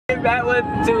gave that one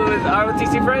to his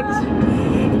ROTC friends,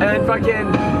 and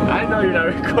fucking, I know you're not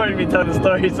recording me telling the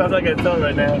story, so I'm not gonna tell it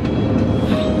right now.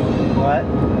 What?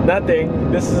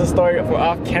 Nothing. This is a story for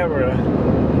off camera.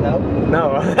 Nope.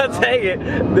 No, I'm not saying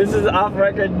it. This is off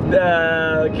record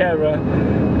camera.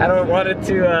 I don't want it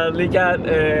to leak out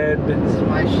and... This is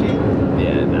my shit.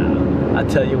 Yeah, no. I'll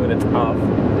tell you when it's off.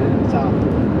 It's off.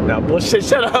 No, bullshit,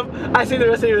 shut up. I see the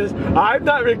rest of this. I'm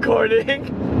not recording.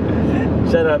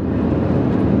 Shut up.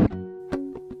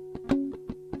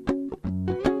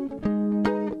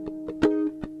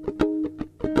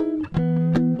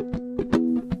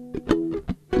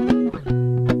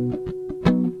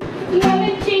 You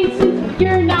haven't changed since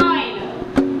you're 9.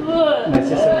 Ugh. My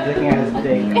sister was looking at his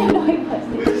dick.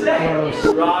 Gross.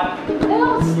 Rod.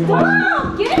 No,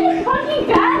 stop! Get in the fucking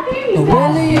bathroom, you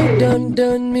Well, you bastard!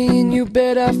 done me, and you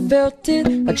bet I felt it.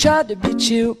 I tried to beat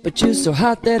you, but you're so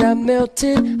hot that I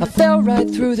melted. I fell right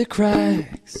through the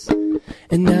cracks,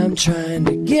 and now I'm trying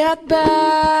to get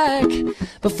back.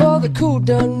 Before the cool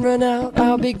done run out,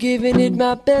 I'll be giving it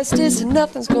my bestest, and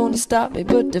nothing's gonna stop me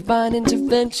but divine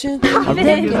intervention. I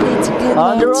reckon it's a get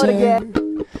my turn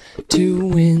to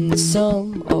win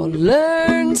some or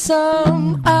learn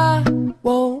some. I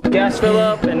won't Gas fill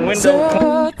up and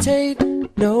window. hesitate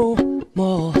no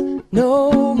more,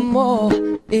 no more.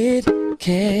 It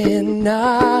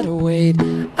cannot wait.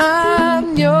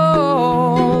 I'm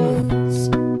yours.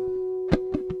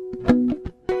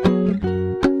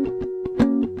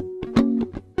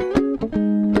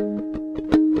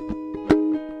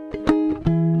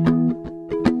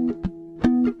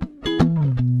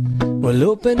 Well,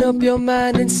 open up your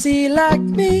mind and see like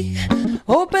me.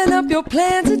 Open up your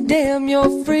plans and damn,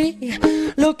 you're free.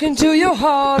 Look into your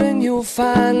heart and you'll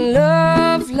find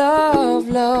love, love,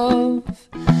 love.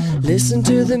 Listen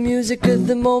to the music of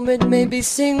the moment, maybe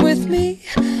sing with me.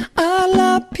 A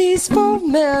la peaceful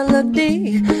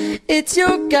melody. It's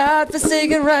your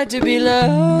God-forsaken right to be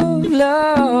loved,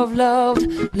 loved,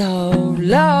 loved, loved,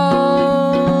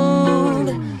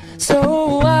 loved.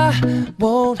 So I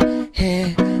won't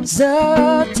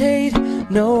hesitate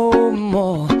no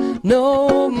more,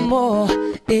 no more.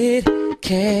 It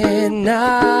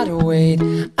cannot wait.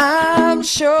 I'm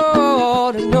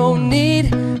sure there's no need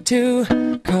to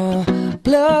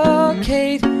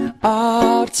complicate.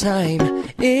 Our time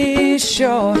is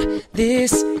short.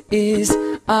 This is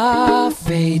our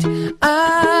fate.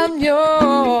 I'm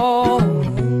yours.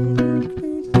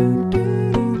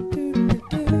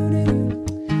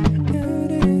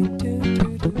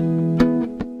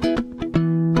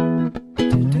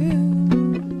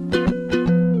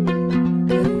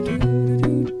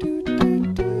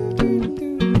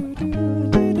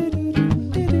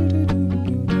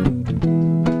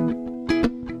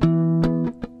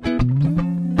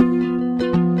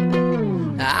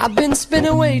 I've been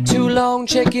spinning way too long,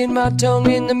 checking my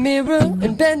tongue in the mirror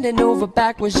and bending over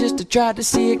backwards just to try to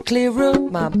see it clearer.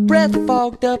 My breath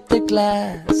fogged up the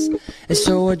glass, and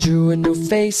so I drew a new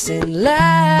face and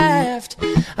laughed.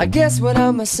 I guess what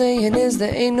I'm saying is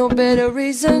there ain't no better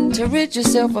reason to rid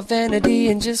yourself of vanity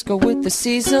and just go with the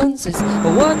seasons. It's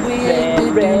what we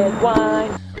ain't been doing.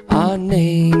 Wine. Our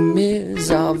name is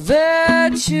our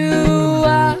virtue.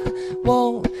 I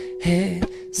won't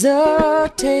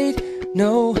hesitate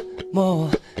no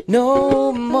more,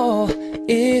 no more.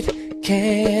 It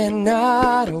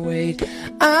cannot wait.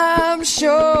 I'm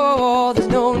sure there's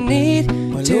no need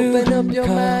to open up your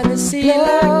mind and see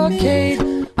like me.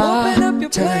 Open up your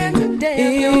plans and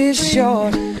damn, it's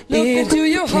short. It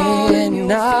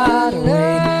cannot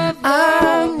wait.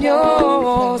 I'm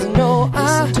yours. No,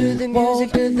 I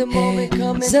won't hesitate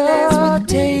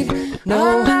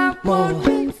no more,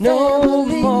 no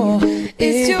more.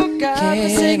 It's your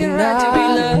God-forsaken right to be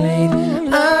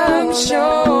loved. I'm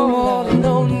sure there's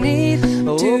no need to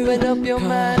open up your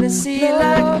mind and see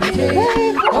like me.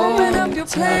 Open up your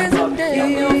plans and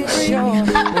damn, it's short.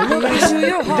 Look into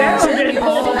your heart and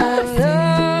you'll find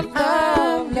love.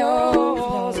 I'm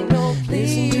yours.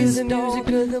 Listen to the music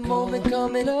of the moment,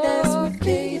 come and dance with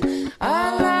me.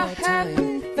 I'm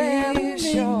happy, very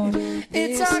short.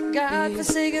 It's our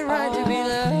God-forsaken right to be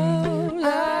loved.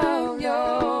 I'm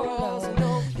yours.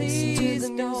 Listen to the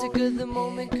music of the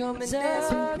moment, come and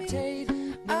dance with me.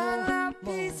 I love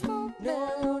peaceful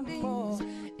melodies.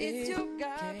 It's your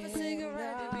God-forsaken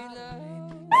right to be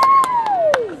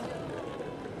loved.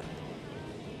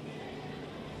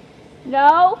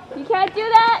 No, you can't do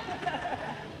that!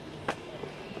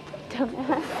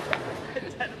 Dumbass.